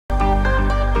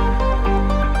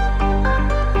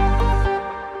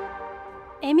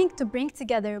aiming to bring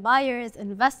together buyers,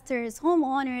 investors,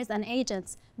 homeowners, and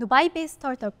agents. Dubai-based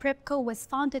startup PRYPCO was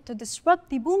founded to disrupt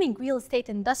the booming real estate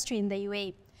industry in the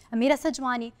UAE. Amira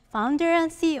Sajwani, founder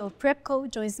and CEO of PRYPCO,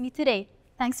 joins me today.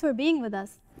 Thanks for being with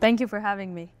us. Thank you for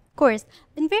having me. Of course.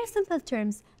 In very simple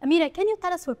terms, Amira, can you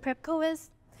tell us what PRYPCO is?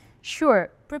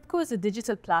 Sure. PRYPCO is a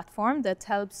digital platform that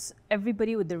helps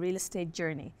everybody with the real estate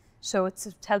journey. So it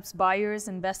helps buyers,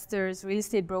 investors, real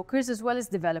estate brokers, as well as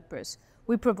developers.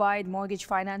 We provide mortgage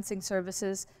financing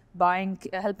services,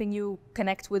 helping you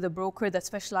connect with a broker that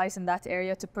specializes in that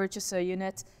area to purchase a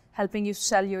unit, helping you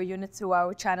sell your unit through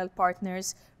our channel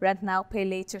partners, rent now, pay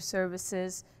later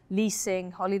services,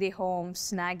 leasing, holiday homes,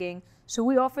 snagging. So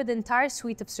we offer the entire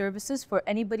suite of services for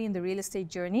anybody in the real estate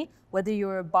journey, whether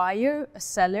you're a buyer, a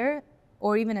seller,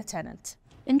 or even a tenant.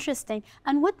 Interesting.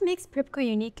 And what makes PRYPCO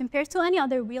unique compared to any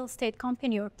other real estate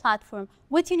company or platform?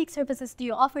 What unique services do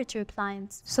you offer to your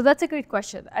clients? So that's a great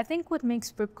question. I think what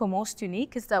makes PRYPCO most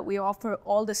unique is that we offer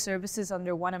all the services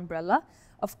under one umbrella.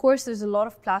 Of course, there's a lot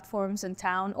of platforms in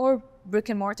town or brick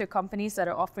and mortar companies that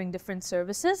are offering different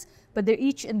services, but they're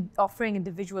each offering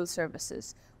individual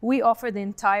services. We offer the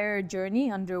entire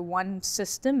journey under one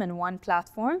system and one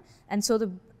platform. And so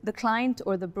the client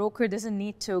or the broker doesn't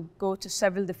need to go to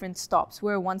several different stops.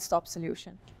 We're a one-stop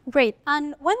solution. Great.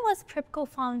 And when was PRYPCO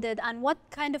founded and what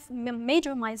kind of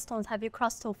major milestones have you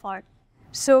crossed so far?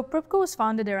 So PRYPCO was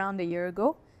founded around a year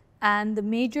ago. And the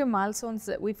major milestones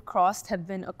that we've crossed have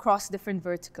been across different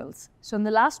verticals. So in the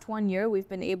last 1 year, we've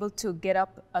been able to get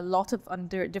up a lot of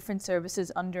different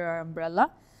services under our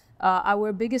umbrella.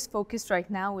 Our biggest focus right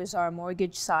now is our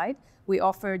mortgage side. We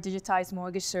offer digitized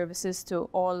mortgage services to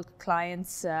all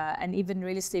clients and even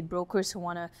real estate brokers who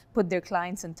want to put their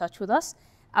clients in touch with us.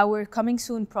 Our coming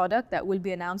soon product that will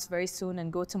be announced very soon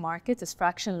and go to market is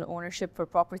fractional ownership for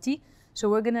property. So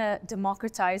we're going to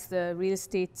democratize the real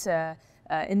estate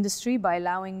industry by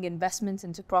allowing investment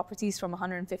into properties from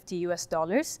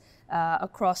 $150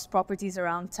 across properties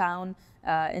around town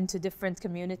into different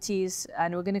communities,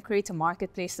 and we're going to create a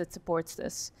marketplace that supports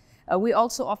this. We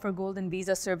also offer golden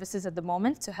visa services at the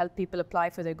moment to help people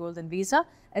apply for their golden visa,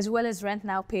 as well as rent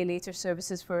now, pay later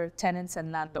services for tenants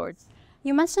and landlords.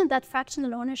 You mentioned that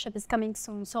fractional ownership is coming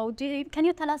soon. So can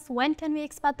you tell us when can we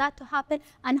expect that to happen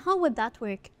and how would that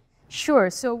work? Sure.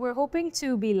 So we're hoping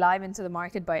to be live into the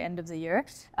market by end of the year.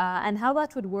 And how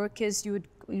that would work is you would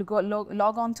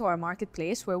log on to our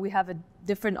marketplace where we have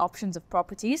different options of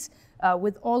properties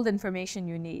with all the information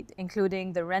you need,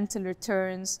 including the rental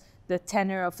returns, the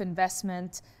tenor of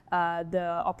investment,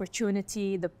 the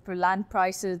opportunity, the land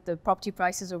prices, the property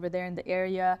prices over there in the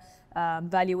area,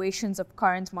 valuations of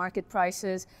current market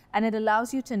prices, and it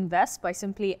allows you to invest by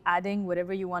simply adding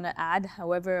whatever you want to add,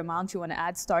 however amount you want to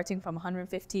add, starting from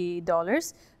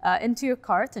 $150 into your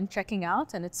cart and checking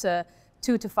out, and it's a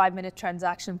 2 to 5 minute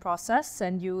transaction process.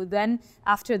 And you then,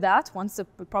 after that, once the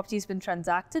property has been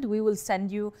transacted, we will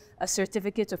send you a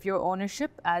certificate of your ownership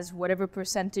as whatever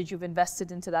percentage you've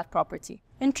invested into that property.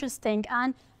 Interesting.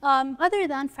 And other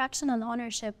than fractional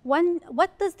ownership,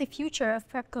 what does the future of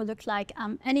PRYPCO look like?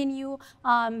 Any new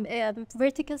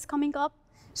verticals coming up?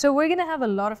 So we're going to have a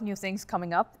lot of new things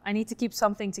coming up. I need to keep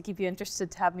something to keep you interested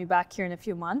to have me back here in a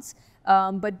few months.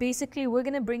 But basically, we're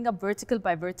going to bring up vertical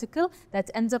by vertical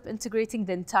that ends up integrating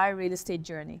the entire real estate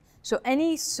journey. So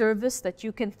any service that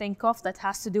you can think of that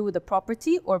has to do with a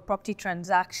property or property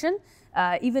transaction,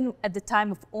 even at the time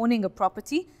of owning a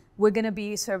property, we're going to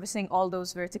be servicing all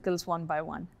those verticals one by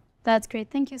one. That's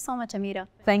great. Thank you so much, Amira.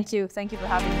 Thank you. Thank you for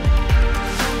having me.